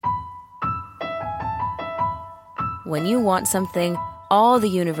when you want something, all the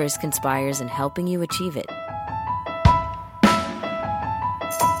universe conspires in helping you achieve it.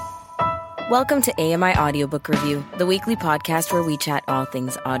 Welcome to AMI Audiobook Review, the weekly podcast where we chat all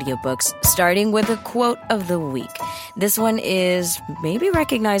things audiobooks, starting with a quote of the week. This one is maybe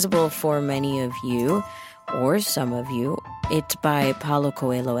recognizable for many of you, or some of you. It's by Paulo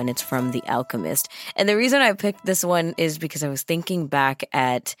Coelho, and it's from The Alchemist. And the reason I picked this one is because I was thinking back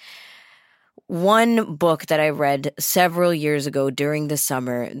at one book that I read several years ago during the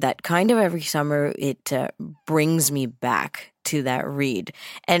summer that kind of every summer it brings me back to that read.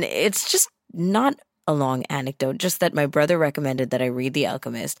 And it's just not a long anecdote, just that my brother recommended that I read The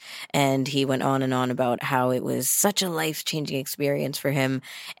Alchemist, and he went on and on about how it was such a life-changing experience for him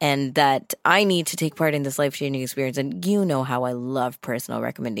and that I need to take part in this life-changing experience. And you know how I love personal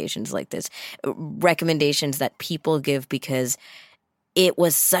recommendations like this, recommendations that people give because it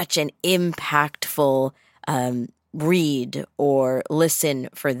was such an impactful read or listen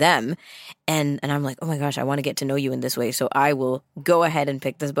for them. And I'm like, oh my gosh, I want to get to know you in this way. So I will go ahead and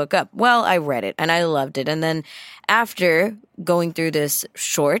pick this book up. Well, I read it and I loved it. And then after going through this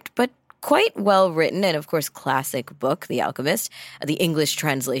short, but quite well written and of course classic book, The Alchemist, the English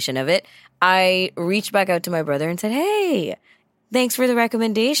translation of it, I reached back out to my brother and said, hey, thanks for the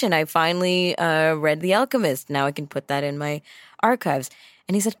recommendation. I finally read The Alchemist. Now I can put that in my archives.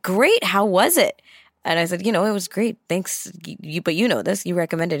 And he said, great, how was it? And I said, it was great. Thanks. But you know this. You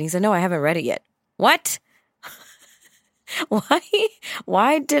recommended it. He said, no, I haven't read it yet. What?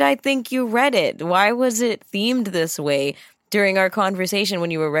 Why did I think you read it? Why was it themed this way during our conversation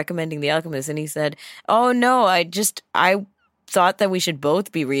when you were recommending The Alchemist? And he said, oh, no, I thought that we should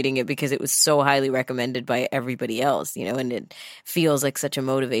both be reading it because it was so highly recommended by everybody else, and it feels like such a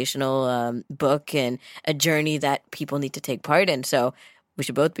motivational book and a journey that people need to take part in. So we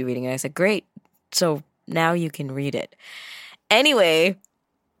should both be reading it. I said, great. So now you can read it. Anyway,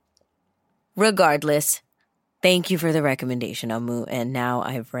 regardless, thank you for the recommendation, Amu. And now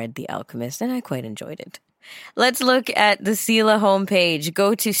I've read The Alchemist and I quite enjoyed it. Let's look at the CELA homepage.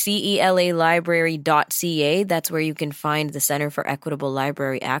 Go to celalibrary.ca. That's where you can find the Center for Equitable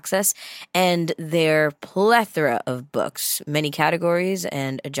Library Access and their plethora of books, many categories,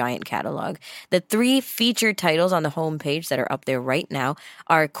 and a giant catalog. The 3 featured titles on the homepage that are up there right now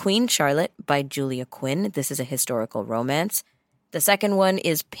are Queen Charlotte by Julia Quinn. This is a historical romance. The second one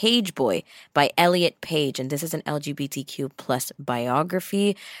is Page Boy by Elliot Page, and this is an LGBTQ plus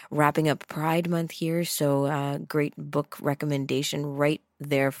biography, wrapping up Pride Month here, so great book recommendation right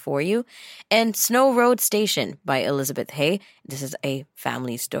there for you. And Snow Road Station by Elizabeth Hay. This is a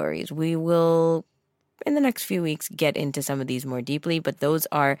family story. We will, in the next few weeks, get into some of these more deeply, but those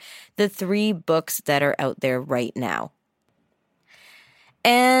are the 3 books that are out there right now.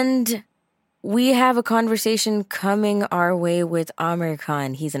 And we have a conversation coming our way with Aamer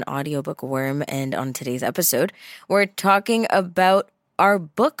Khan. He's an audiobook worm, and on today's episode, we're talking about our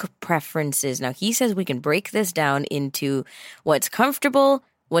book preferences. Now, he says we can break this down into what's comfortable,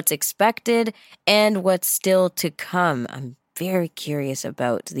 what's expected, and what's still to come. I'm very curious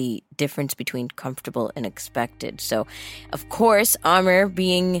about the difference between comfortable and expected. So, of course, Aamer,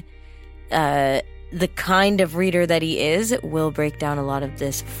 being the kind of reader that he is, will break down a lot of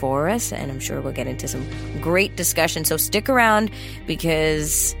this for us, and I'm sure we'll get into some great discussion. So stick around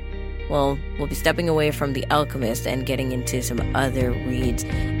because, we'll be stepping away from The Alchemist and getting into some other reads,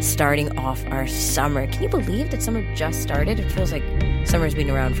 starting off our summer. Can you believe that summer just started? It feels like summer's been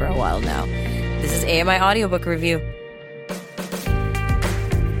around for a while now. This is AMI Audiobook Review.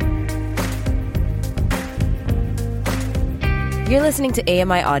 You're listening to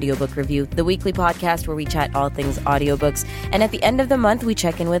AMI Audiobook Review, the weekly podcast where we chat all things audiobooks. And at the end of the month, we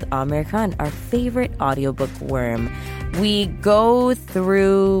check in with Aamer Khan, our favorite audiobook worm. We go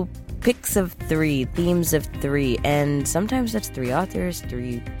through picks of 3, themes of 3, and sometimes that's 3 authors,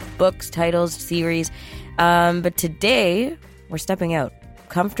 3 books, titles, series. But today, we're stepping out.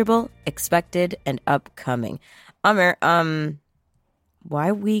 Comfortable, expected, and upcoming. Aamer,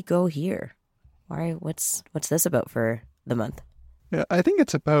 why we go here? What's this about for the month? Yeah, I think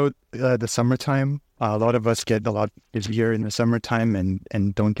it's about the summertime. A lot of us get a lot busier in the summertime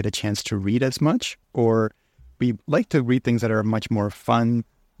and don't get a chance to read as much, or we like to read things that are much more fun,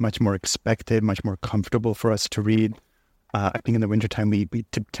 much more expected, much more comfortable for us to read. I think in the wintertime, we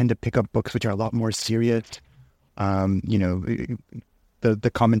tend to pick up books which are a lot more serious. The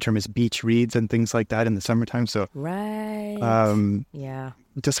common term is beach reads and things like that in the summertime. So right, yeah,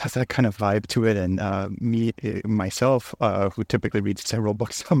 it just has that kind of vibe to it. And myself, who typically reads several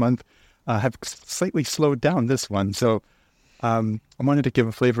books a month, have slightly slowed down this one. So I wanted to give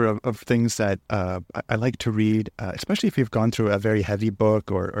a flavor of things that I like to read, especially if you've gone through a very heavy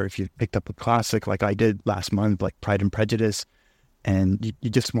book or if you've picked up a classic like I did last month, like Pride and Prejudice, and you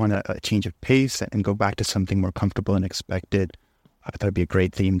just want a change of pace and go back to something more comfortable and expected. I thought it'd be a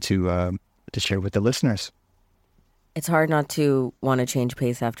great theme to share with the listeners. It's hard not to want to change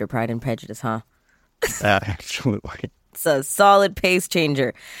pace after Pride and Prejudice, huh? Absolutely. It's a solid pace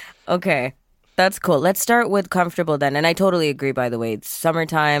changer. Okay, that's cool. Let's start with comfortable then. And I totally agree, by the way. It's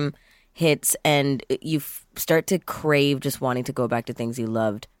summertime hits and you start to crave just wanting to go back to things you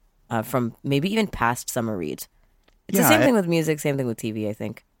loved from maybe even past summer reads. It's the same thing with music, same thing with TV, I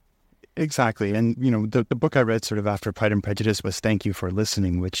think. Exactly. And, the book I read sort of after Pride and Prejudice was Thank You for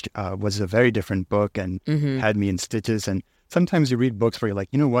Listening, which was a very different book and had me in stitches. And sometimes you read books where you're like,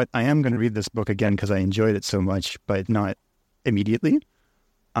 you know what, I am going to read this book again because I enjoyed it so much, but not immediately.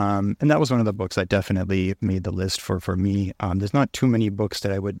 And that was one of the books that definitely made the list for me. There's not too many books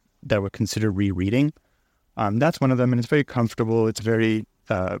that I would consider rereading. That's one of them, and it's very comfortable. It's very,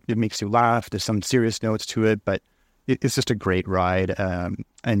 it makes you laugh. There's some serious notes to it, but it's just a great ride,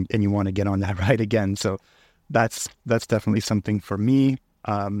 and you want to get on that ride again. So that's definitely something for me.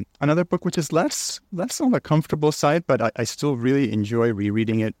 Another book which is less on the comfortable side, but I still really enjoy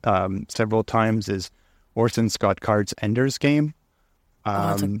rereading it several times is Orson Scott Card's Ender's Game.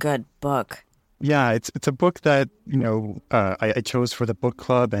 It's a good book. Yeah, it's a book that I chose for the book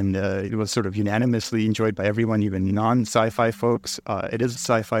club, and it was sort of unanimously enjoyed by everyone, even non-sci-fi folks. It is a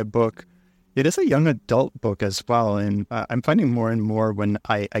sci-fi book. It is a young adult book as well, and I'm finding more and more when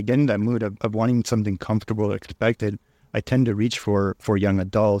I get in that mood of wanting something comfortable or expected, I tend to reach for young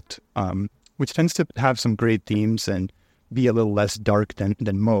adult, which tends to have some great themes and be a little less dark than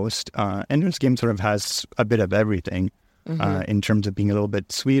most. Ender's Game sort of has a bit of everything in terms of being a little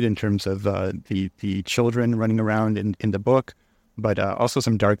bit sweet, in terms of the children running around in the book, but also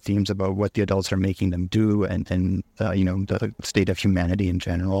some dark themes about what the adults are making them do and the state of humanity in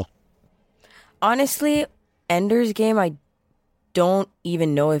general. Honestly, Ender's Game, I don't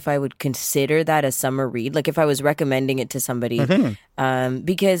even know if I would consider that a summer read. Like if I was recommending it to somebody,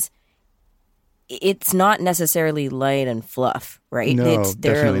 because it's not necessarily light and fluff, right? No,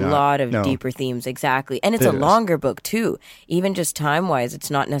 there are a not. lot of deeper themes, exactly. And it's a longer book too. Even just time-wise, it's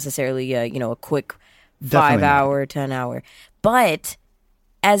not necessarily a quick 5-hour, 10-hour. But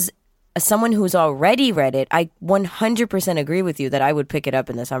as someone who's already read it, I 100% agree with you that I would pick it up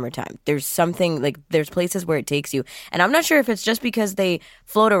in the summertime. There's something, like, there's places where it takes you. And I'm not sure if it's just because they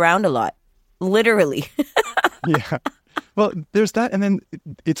float around a lot. Literally. Yeah. Well, there's that. And then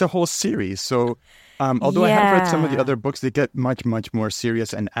it's a whole series. So although I have read some of the other books, they get much, much more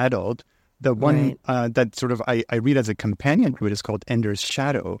serious and adult. The one that sort of I read as a companion to it is called Ender's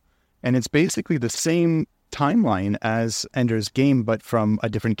Shadow. And it's basically the same timeline as Ender's Game, but from a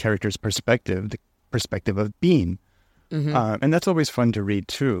different character's perspective, the perspective of Bean. And that's always fun to read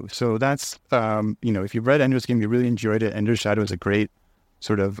too. So that's, if you've read Ender's Game, you really enjoyed it. Ender's Shadow is a great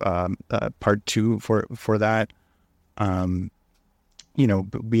sort of part two for that.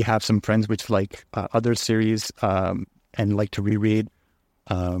 We have some friends which like other series and like to reread.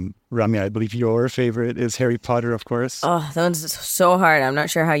 Ramya, I believe your favorite is Harry Potter, of course. Oh, that one's so hard. I'm not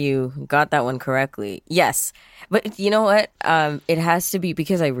sure how you got that one correctly. Yes. But you know what? It has to be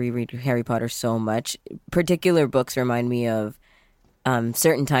because I reread Harry Potter so much. Particular books remind me of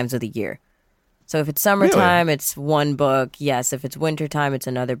certain times of the year. So if it's summertime, it's one book. Yes. If it's wintertime, it's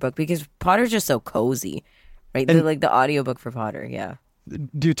another book. Because Potter's just so cozy, right? Like the audiobook for Potter, yeah.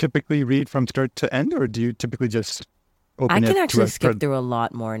 Do you typically read from start to end, or do you typically just open it to I can actually skip through a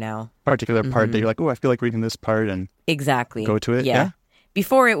lot more now. Particular part that you're like, oh, I feel like reading this part, and exactly go to it? Yeah.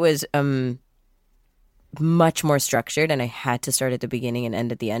 Before it was much more structured, and I had to start at the beginning and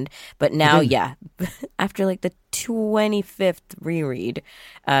end at the end. But now, after like the 25th reread,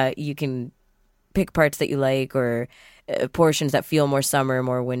 you can pick parts that you like or portions that feel more summer,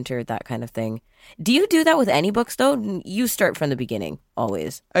 more winter, that kind of thing. Do you do that with any books, though? You start from the beginning,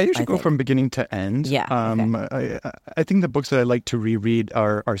 always. I usually go from beginning to end. Yeah. Okay. I think the books that I like to reread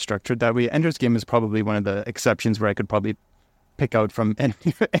are structured that way. Ender's Game is probably one of the exceptions where I could probably pick out from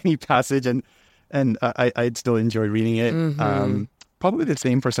any passage, and I'd still enjoy reading it. Probably the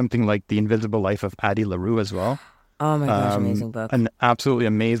same for something like The Invisible Life of Addie LaRue as well. Oh my gosh, amazing book. An absolutely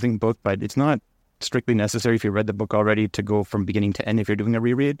amazing book, but it's not strictly necessary if you read the book already to go from beginning to end if you're doing a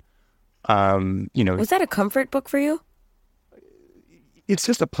reread. Was that a comfort book for you? It's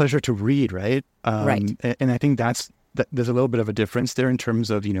just a pleasure to read, right? Right. And I think there's a little bit of a difference there in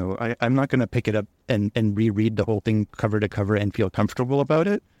terms of, I'm not going to pick it up and reread the whole thing cover to cover and feel comfortable about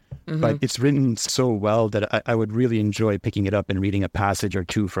it. but it's written so well that I would really enjoy picking it up and reading a passage or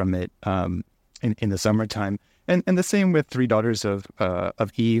two from it in the summertime. And the same with Three Daughters of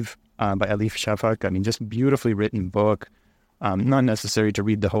Eve by Alif Shafak. I mean, just beautifully written book. Not necessary to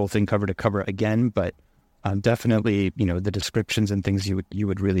read the whole thing cover to cover again, but definitely, the descriptions and things you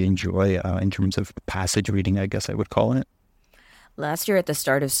would really enjoy in terms of passage reading, I guess I would call it. Last year at the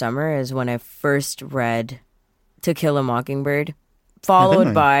start of summer is when I first read To Kill a Mockingbird,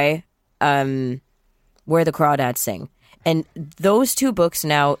 followed by Where the Crawdads Sing. And those two books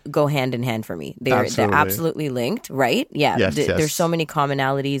now go hand in hand for me. They're absolutely linked, right? Yeah. Yes. There's so many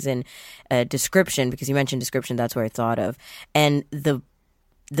commonalities in description, because you mentioned description, that's what I thought of. And the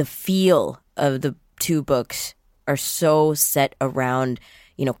feel of the two books are so set around,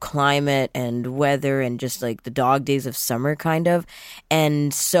 climate and weather and just like the dog days of summer kind of.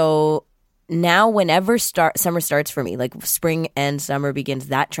 And so now whenever summer starts for me, like spring and summer begins,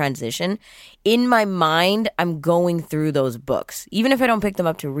 that transition, in my mind, I'm going through those books. Even if I don't pick them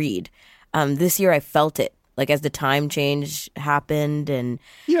up to read. This year I felt it. Like as the time change happened and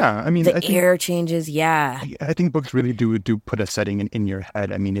the air changes. Yeah. I think books really do put a setting in your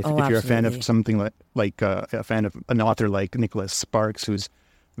head. I mean, if you're a fan of something like a fan of an author like Nicholas Sparks, who's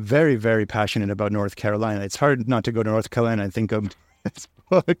very, very passionate about North Carolina, it's hard not to go to North Carolina and think of his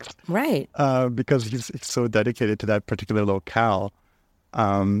books. Right. Because he's so dedicated to that particular locale.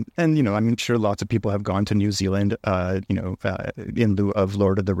 And, I'm sure lots of people have gone to New Zealand, in lieu of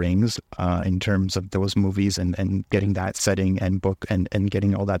Lord of the Rings, in terms of those movies and getting that setting and book and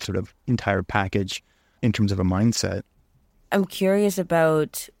getting all that sort of entire package in terms of a mindset. I'm curious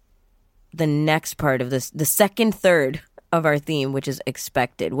about the next part of this, the second third of our theme, which is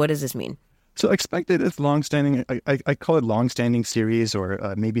expected. What does this mean? So expected is longstanding. I call it longstanding series,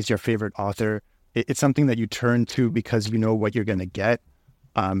 or maybe it's your favorite author. It's something that you turn to because you know what you're going to get.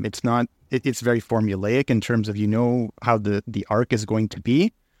 It's very formulaic in terms of how the arc is going to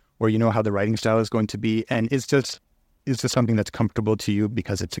be, or how the writing style is going to be, and it's just something that's comfortable to you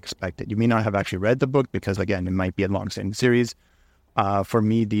because it's expected. You may not have actually read the book because, again, it might be a long-standing series. For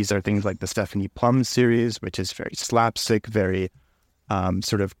me, these are things like the Stephanie Plum series, which is very slapstick, very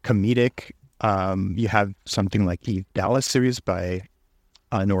sort of comedic. You have something like Eve Dallas series by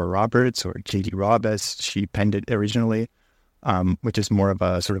Nora Roberts, or J.D. Robb as she penned it originally, which is more of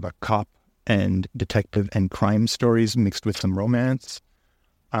a sort of a cop and detective and crime stories mixed with some romance.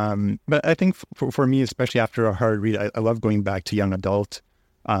 But I think for me, especially after a hard read, I love going back to young adult.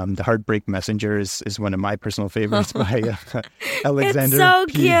 The Heartbreak Messenger is one of my personal favorites by Alexander. It's so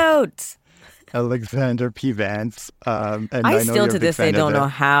cute. Alexander P. Vance. And I still to this day don't know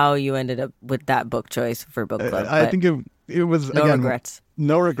how you ended up with that book choice for book club. I think it was, no again, regrets.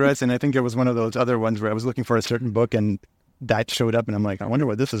 No regrets. And I think it was one of those other ones where I was looking for a certain book and that showed up and I'm like, I wonder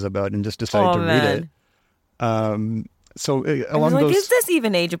what this is about, and just decided to read it. Along those... is this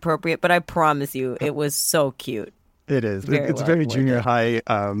even age appropriate? But I promise you, it was so cute. It is. It's very junior high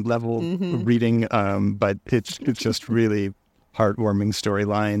level reading, but it's just really heartwarming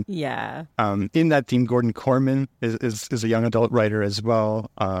storyline. Yeah. In that theme, Gordon Corman is a young adult writer as well.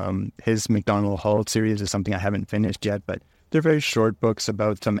 His MacDonald Hall series is something I haven't finished yet, but they're very short books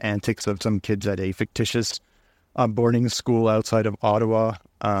about some antics of some kids at a fictitious boarding school outside of Ottawa.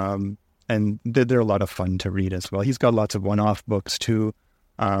 And they're a lot of fun to read as well. He's got lots of one-off books too.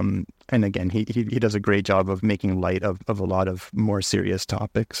 And again, he does a great job of making light of a lot of more serious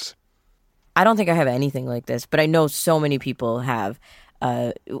topics. I don't think I have anything like this, but I know so many people have.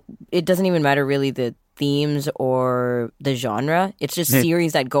 It doesn't even matter really the themes or the genre. It's just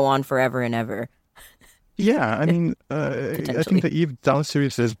series that go on forever and ever. Yeah, I mean, I think the Eve Dallas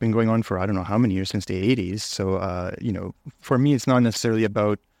series has been going on for I don't know how many years, since the 80s. So, for me, it's not necessarily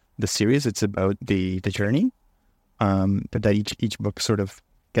about the series. It's about the journey that each book sort of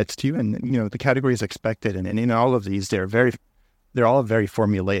gets to you. And, the category is expected. And in all of these, they're all very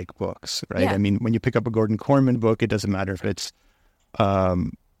formulaic books, right? Yeah. I mean, when you pick up a Gordon Corman book, it doesn't matter if it's,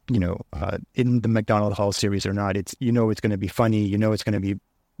 in the MacDonald Hall series or not. It's going to be funny. It's going to be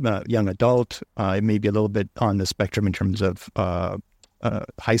young adult. It may be a little bit on the spectrum in terms of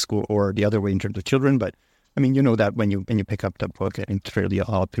high school, or the other way in terms of children. But I mean, that when you pick up the book, it's fairly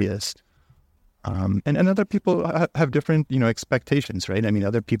obvious. And other people have different, expectations, right? I mean,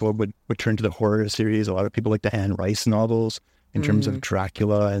 other people would turn to the horror series. A lot of people like the Anne Rice novels in terms of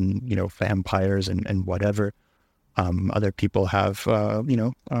Dracula and, vampires and whatever. Other people have,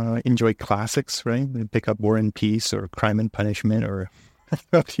 enjoy classics, right? They pick up War and Peace or Crime and Punishment or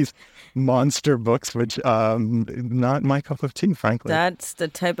these monster books, which not my cup of tea, frankly. That's the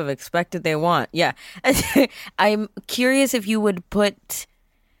type of expected they want. Yeah. I'm curious if you would put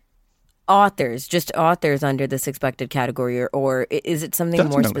just authors under this expected category, or is it something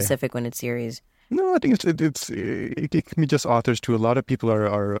more Definitely. specific when it's series? No, I think it can be just authors too. A lot of people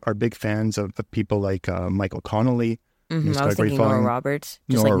are big fans of people like Michael Connolly. He's I got was a great thinking Nora following. Roberts,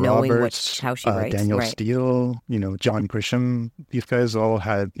 just like Nora knowing Roberts, how she writes. Daniel Right. Steele, John Grisham. These guys all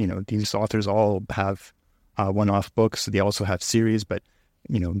had, these authors all have one-off books. They also have series, but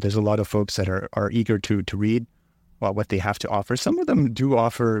there's a lot of folks that are eager to read what they have to offer. Some of them do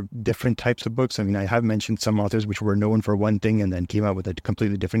offer different types of books. I mean, I have mentioned some authors which were known for one thing and then came out with a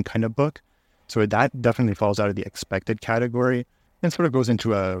completely different kind of book. So that definitely falls out of the expected category and sort of goes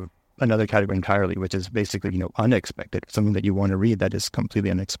into another category entirely, which is basically, unexpected, something that you want to read that is completely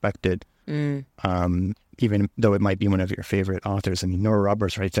unexpected. Even though it might be one of your favorite authors. I mean, Nora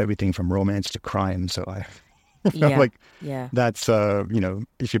Roberts writes everything from romance to crime. So I feel like that's,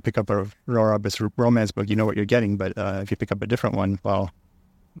 if you pick up a Nora Roberts romance book, you know what you're getting. But if you pick up a different one, well,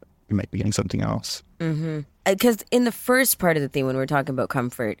 you might be getting something else. Because in the first part of the thing, when we're talking about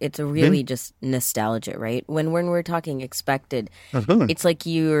comfort, it's really just nostalgia, right? When we're talking expected, it's like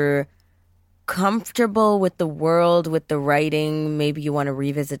you're comfortable with the world, with the writing. Maybe you want to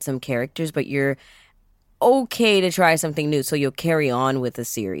revisit some characters, but you're okay to try something new. So you'll carry on with the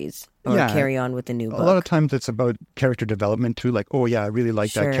series or carry on with the new book. A lot of times it's about character development too. Like, oh yeah, I really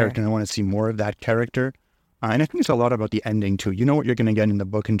like that character and I want to see more of that character. And I think it's a lot about the ending too. You know what you're going to get in the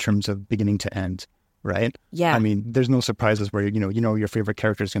book in terms of beginning to end, right? Yeah. I mean, there's no surprises where your favorite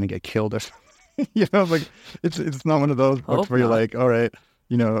character is going to get killed. Like it's not one of those books where you're like, all right,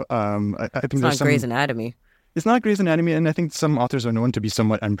 I think it's not Grey's Anatomy. It's not Grey's Anatomy, and I think some authors are known to be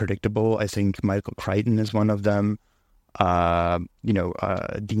somewhat unpredictable. I think Michael Crichton is one of them.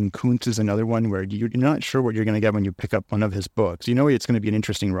 Dean Koontz is another one where you're not sure what you're going to get when you pick up one of his books. You know it's going to be an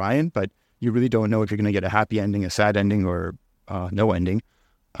interesting ride, but you really don't know if you're going to get a happy ending, a sad ending, or no ending.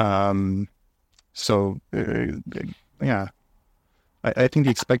 I think the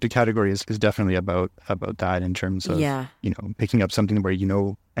expected category is definitely about that in terms of picking up something where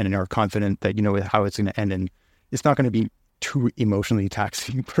and are confident that how it's going to end, and it's not going to be too emotionally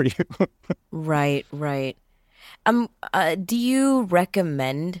taxing for you. Right. Do you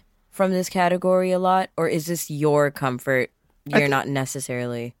recommend from this category a lot, or is this your comfort? You're not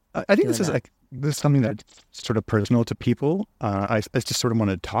necessarily. I think this is something that's sort of personal to people. I just sort of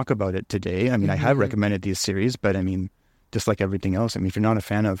want to talk about it today. I mean, I have recommended these series, but I mean, just like everything else, I mean, if you're not a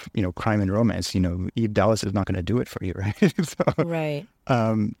fan of, crime and romance, Eve Dallas is not going to do it for you, right? Right.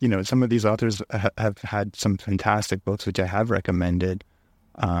 Some of these authors have had some fantastic books, which I have recommended.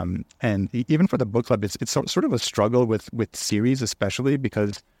 And even for the book club, it's sort of a struggle with series, especially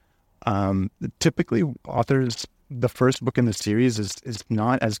because typically authors, the first book in the series is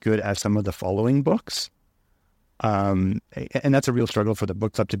not as good as some of the following books. And that's a real struggle for the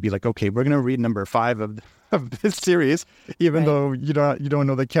book club to be like, okay, we're going to read number 5 of this series, even though you don't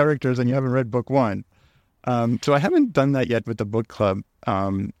know the characters and you haven't read book 1. So I haven't done that yet with the book club.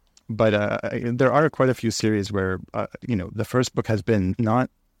 But there are quite a few series where, the first book has been not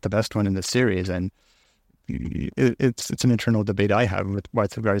the best one in the series. And it's an internal debate I have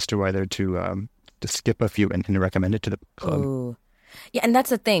with regards to whether to skip a few and recommend it to the club. Ooh. Yeah, and that's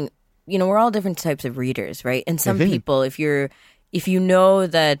the thing. We're all different types of readers, right? And some people, if you know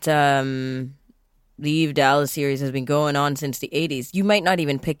that the Eve Dallas series has been going on since the 80s, you might not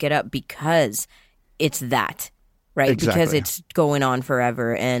even pick it up because it's that, right? Exactly. Because it's going on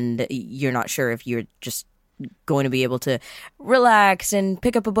forever and you're not sure if you're just going to be able to relax and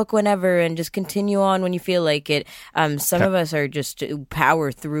pick up a book whenever and just continue on when you feel like it. Some of us are just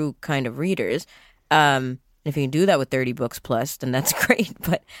power through kind of readers. If you can do that with 30 books plus, then that's great.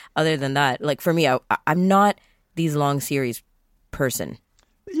 But other than that, like for me, I'm not these long series person.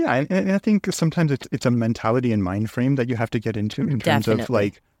 Yeah, and I think sometimes it's a mentality and mind frame that you have to get into in terms of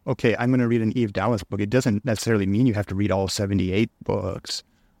like, okay, I'm going to read an Eve Dallas book. It doesn't necessarily mean you have to read all 78 books.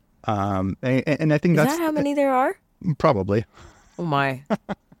 And I think Is that how many there are? Probably. Oh my!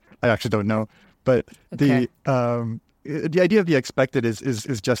 I actually don't know, but the idea of the expected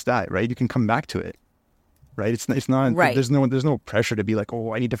is just that, right? You can come back to it, right? It's not right. There's no pressure to be like,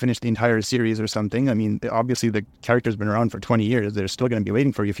 oh, I need to finish the entire series or something. I mean, obviously the character's been around for 20 years. They're still going to be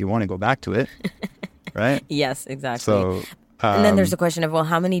waiting for you if you want to go back to it, right? Yes, exactly. So, and then there's the question of, well,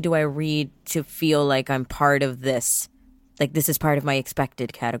 how many do I read to feel like I'm part of this? Like this is part of my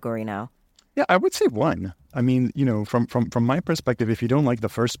expected category now. Yeah, I would say 1. I mean, from my perspective, if you don't like the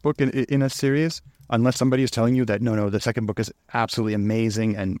first book in a series, unless somebody is telling you that no, the second book is absolutely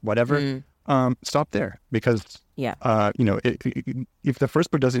amazing and whatever, stop there. Because if the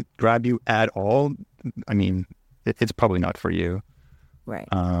first book doesn't grab you at all, I mean, it's probably not for you. Right.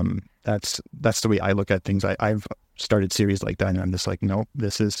 that's the way I look at things. I've started series like that, and I'm just like, no,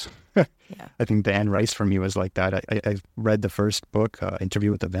 this is. I think the Anne Rice for me was like that. I read the first book,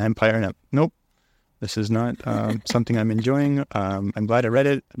 Interview with the Vampire, and nope, this is not something I'm enjoying. I'm glad I read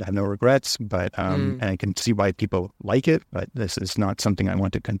it. I have no regrets, but and I can see why people like it, but this is not something I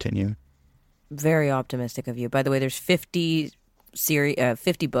want to continue. Very optimistic of you. By the way, there's 50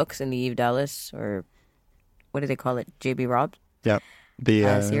 books in the Eve Dallas, or what do they call it? J.B. Robb? Yeah.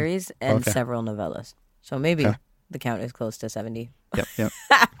 The series, and several novellas. So maybe the count is close to 70. Yep.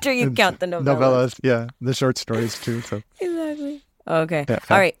 After you count the novellas. Novellas, yeah. The short stories too. So. Exactly. Okay. Yeah.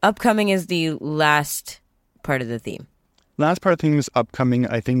 All right. Upcoming is the last part of the theme. Last part of things upcoming,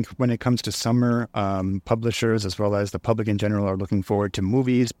 I think when it comes to summer, publishers as well as the public in general are looking forward to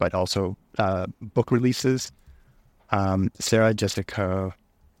movies, but also book releases. Sarah Jessica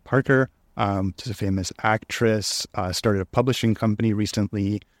Parker, she's a famous actress, started a publishing company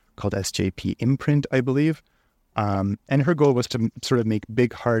recently called SJP Imprint, I believe. And her goal was to sort of make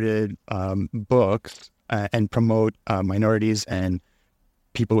big-hearted books and promote minorities and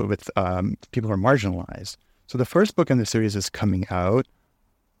people with people who are marginalized. So the first book in the series is coming out,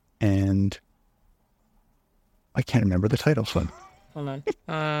 and I can't remember the title. So. Hold on.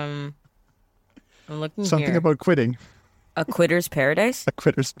 I'm looking Something here. about quitting. A Quitter's Paradise? A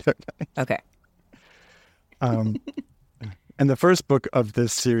Quitter's Paradise. Okay. And the first book of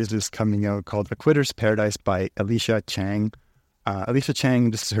this series is coming out called A Quitter's Paradise by Alicia Chang. Alicia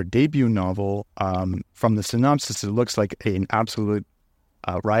Chang, this is her debut novel. From the synopsis, it looks like an absolute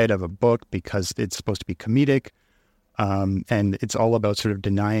riot of a book because it's supposed to be comedic. And it's all about sort of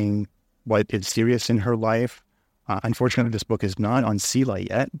denying what is serious in her life. Unfortunately, this book is not on CELA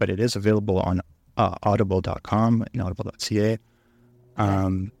yet, but it is available on audible.com and audible.ca.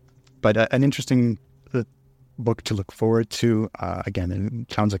 But an interesting book to look forward to. Again,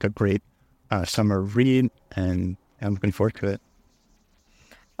 it sounds like a great summer read, and I'm looking forward to it.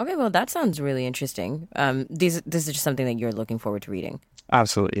 Okay, well, that sounds really interesting. This is just something that you're looking forward to reading.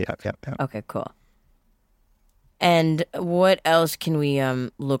 Absolutely, yeah. Okay, cool. And what else can we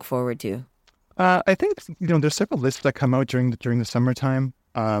look forward to? I think there's several lists that come out during the summertime.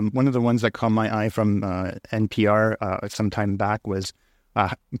 One of the ones that caught my eye from NPR some time back was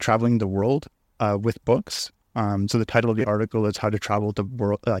Traveling the World with Books. So the title of the article is How to Travel the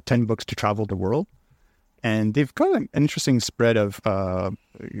World, 10 Books to Travel the World. And they've got an interesting spread of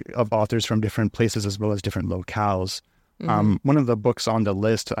authors from different places as well as different locales. Mm-hmm. One of the books on the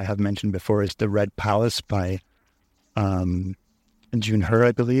list I have mentioned before is The Red Palace by June Her,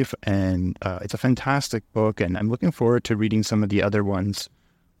 I believe. And it's a fantastic book, and I'm looking forward to reading some of the other ones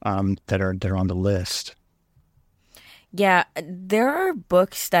that are on the list. Yeah, there are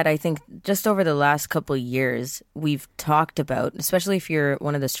books that I think just over the last couple of years we've talked about, especially if you're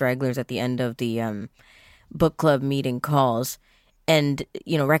one of the stragglers at the end of the book club meeting calls, and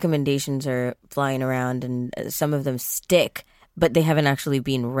recommendations are flying around, and some of them stick, but they haven't actually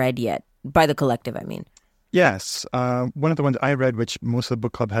been read yet by the collective. I mean, yes, one of the ones I read, which most of the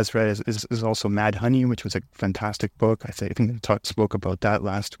book club has read, is also Mad Honey, which was a fantastic book. I think we spoke about that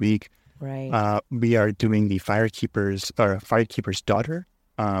last week. Right. We are doing the Firekeeper's Daughter,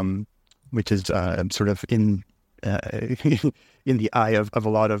 which is sort of in the eye of a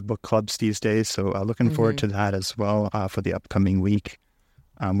lot of book clubs these days. So looking forward to that as well for the upcoming week,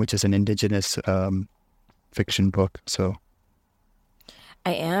 which is an Indigenous fiction book. So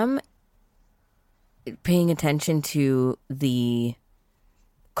I am paying attention to the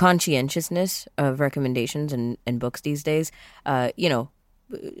conscientiousness of recommendations and books these days.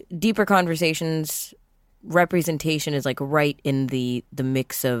 Deeper conversations, representation is like right in the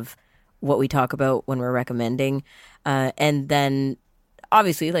mix of what we talk about when we're recommending. And then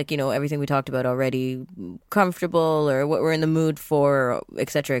obviously, everything we talked about already, comfortable or what we're in the mood for, et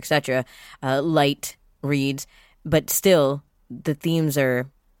cetera, light reads. But still, the themes are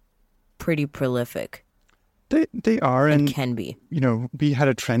pretty prolific. They are, and can be. We had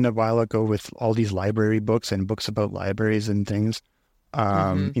a trend a while ago with all these library books and books about libraries and things.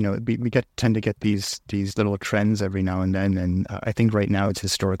 We tend to get these little trends every now and then, and I think right now it's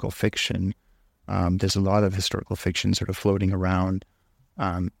historical fiction. There's a lot of historical fiction sort of floating around,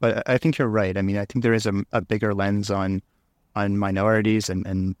 but I think you're right. I mean, I think there is a bigger lens on minorities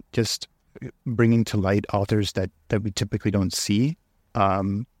and just bringing to light authors that we typically don't see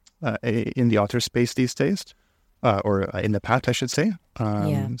in the author space these days, or in the past, I should say.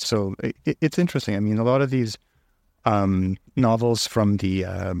 So it's interesting. I mean, a lot of these novels from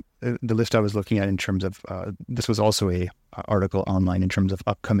the list I was looking at in terms of this was also a article online in terms of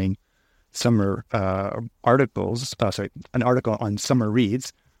upcoming summer articles. An article on summer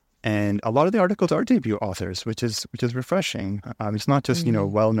reads. And a lot of the articles are debut authors, which is refreshing. It's not just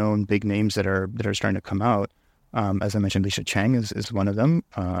well-known big names that are starting to come out. As I mentioned, Lisha Chang is one of them.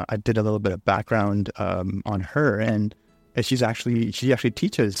 I did a little bit of background on her, and she actually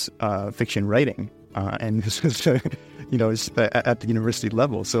teaches fiction writing, and this is at the university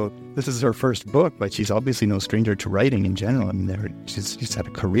level. So this is her first book, but she's obviously no stranger to writing in general. I mean, she's had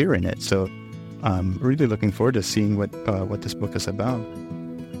a career in it. So really looking forward to seeing what this book is about.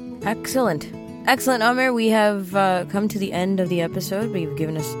 Excellent, Aamer. We have come to the end of the episode, but you've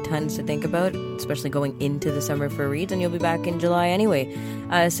given us tons to think about, especially going into the summer for reads, and you'll be back in July anyway.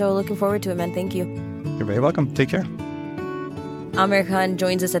 So looking forward to it, man. Thank you. You're very welcome. Take care. Aamer Khan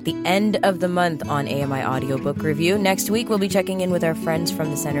joins us at the end of the month on AMI Audiobook Review. Next week, we'll be checking in with our friends from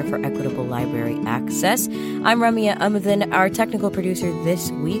the Center for Equitable Library Access. I'm Ramia Amadin. Our technical producer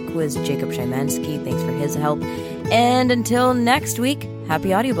this week was Jacob Szymanski. Thanks for his help. And until next week,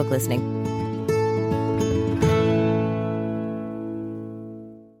 happy audiobook listening.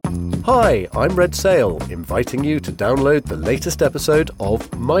 Hi, I'm Red Sail, inviting you to download the latest episode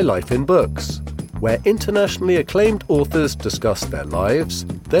of My Life in Books, where internationally acclaimed authors discuss their lives,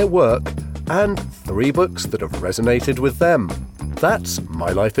 their work, and 3 books that have resonated with them. That's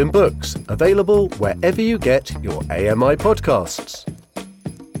My Life in Books, available wherever you get your AMI podcasts.